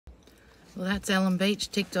Well, that's Ellen Beach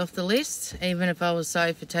ticked off the list. Even if I was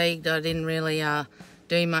so fatigued, I didn't really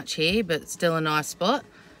do much here, but it's still a nice spot.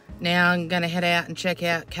 Now I'm going to head out and check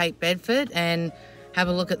out Cape Bedford and have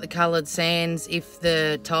a look at the coloured sands if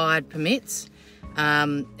the tide permits.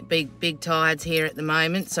 Big tides here at the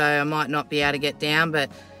moment, so I might not be able to get down, but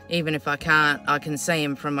even if I can't, I can see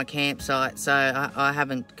them from my campsite, so I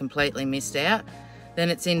haven't completely missed out. Then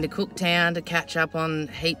it's into Cooktown to catch up on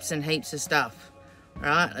heaps and heaps of stuff. All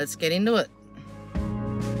right, let's get into it.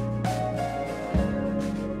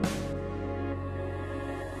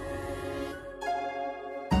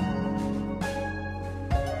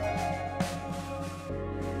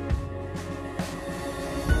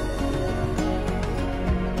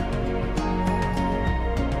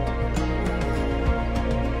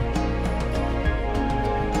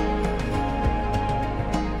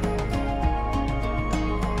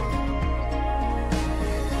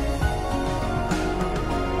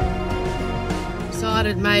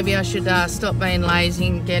 Decided maybe I should stop being lazy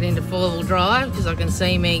and get into four-wheel drive because I can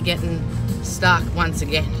see me getting stuck once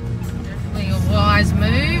again. Definitely a wise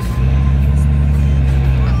move.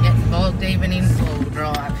 I'm getting bogged even in four-wheel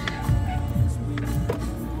drive.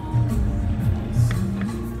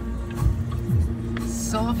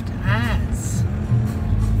 Soft as.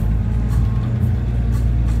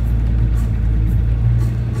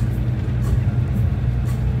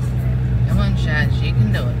 Come on, Shaz, you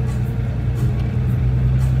can do it.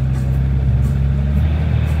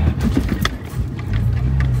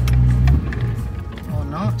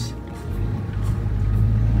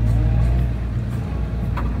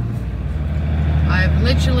 I've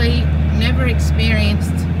literally never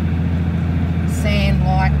experienced sand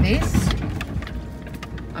like this.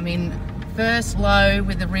 I'm in first low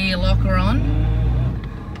with the rear locker on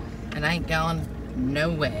and ain't going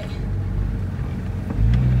nowhere.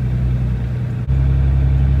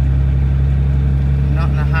 I'm not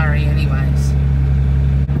in a hurry anyways.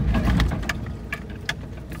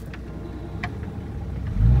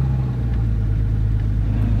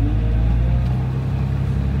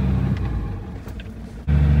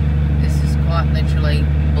 Literally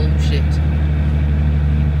bullshit.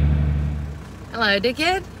 Hello,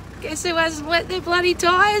 dickhead. Guess who hasn't let their bloody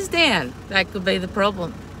tyres down? That could be the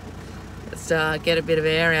problem. Let's get a bit of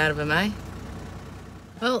air out of them, eh?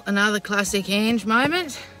 Well, another classic Ange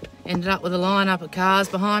moment. Ended up with a line-up of cars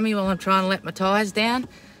behind me while I'm trying to let my tyres down.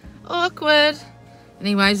 Awkward.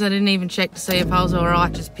 Anyways, I didn't even check to see if I was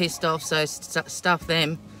alright, just pissed off, so stuff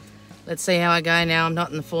them. Let's see how I go now. I'm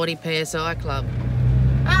not in the 40 PSI club.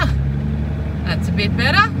 That's a bit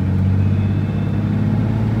better.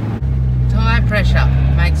 Tyre pressure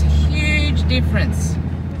makes a huge difference.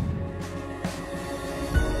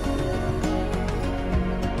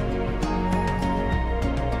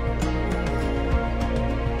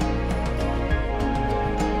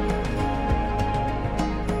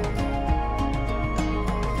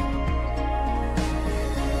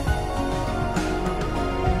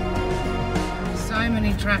 So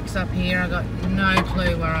many tracks up here, I've got no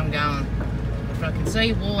clue where I'm going. I can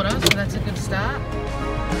see water, so that's a good start.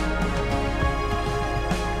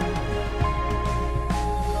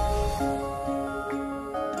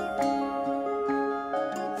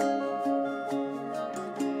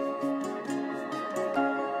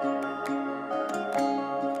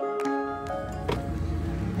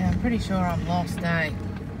 Now I'm pretty sure I'm lost, eh?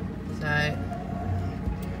 So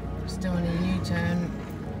just doing a U-turn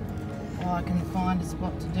while I can find a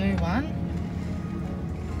spot to do one.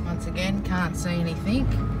 Once again, can't see anything.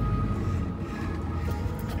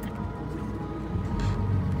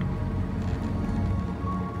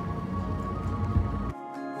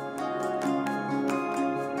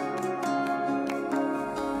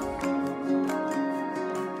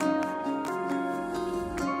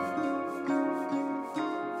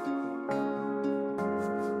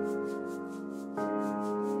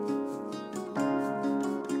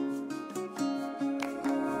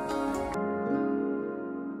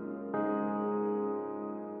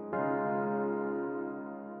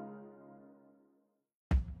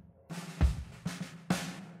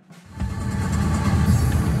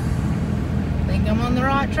 I'm on the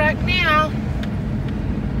right track now.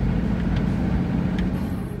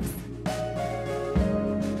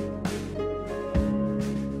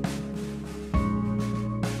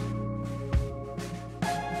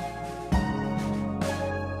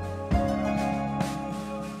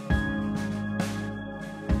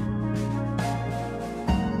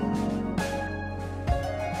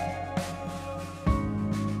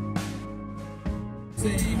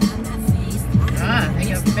 Right, I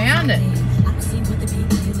think I found it.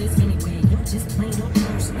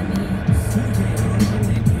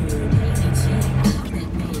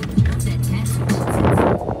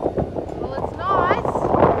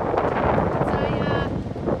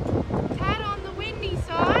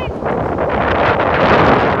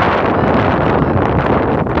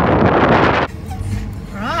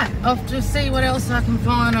 Off to see what else I can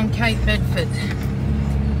find on Cape Bedford.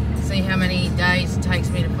 See how many days it takes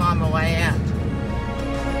me to find my way out.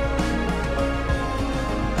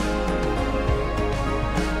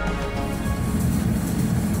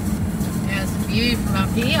 How's the view from up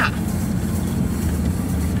here?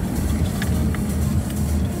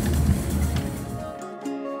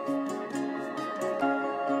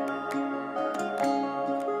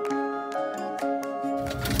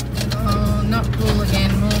 Oh, not cool again.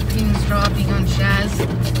 More pinstriping on Shaz.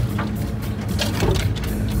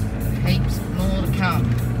 Heaps more to come.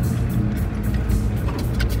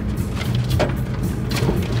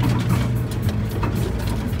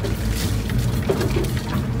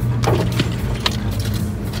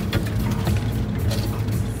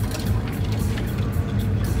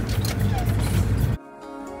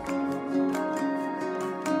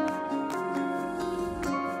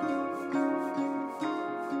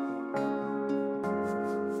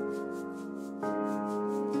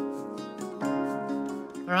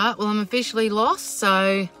 Alright, well I'm officially lost,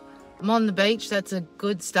 so I'm on the beach. That's a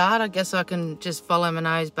good start. I guess I can just follow my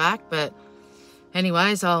nose back, but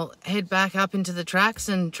anyways, I'll head back up into the tracks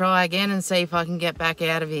and try again and see if I can get back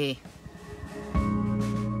out of here.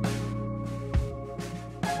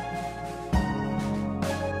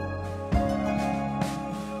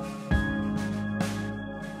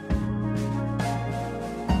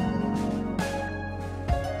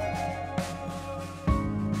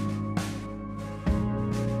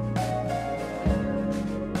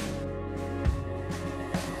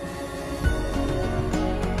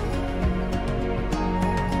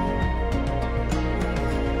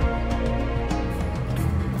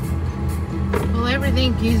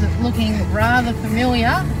 Everything is looking rather familiar.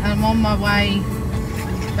 I'm on my way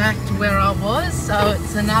back to where I was, so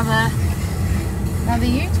it's another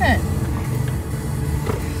U-turn.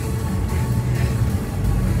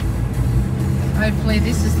 Hopefully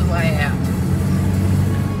this is the way out.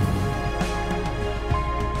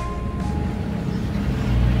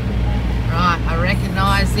 Right, I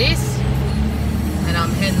recognise this and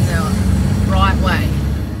I'm heading the right way.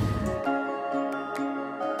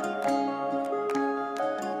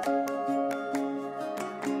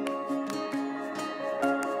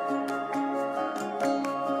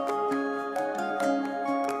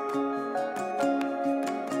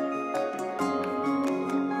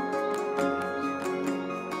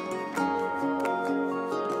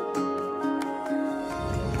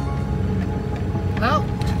 Well,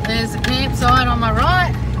 there's a campsite on my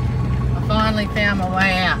right. I finally found my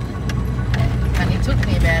way out. Only took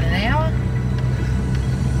me about an hour.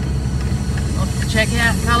 Off to check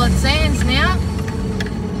out Coloured Sands now.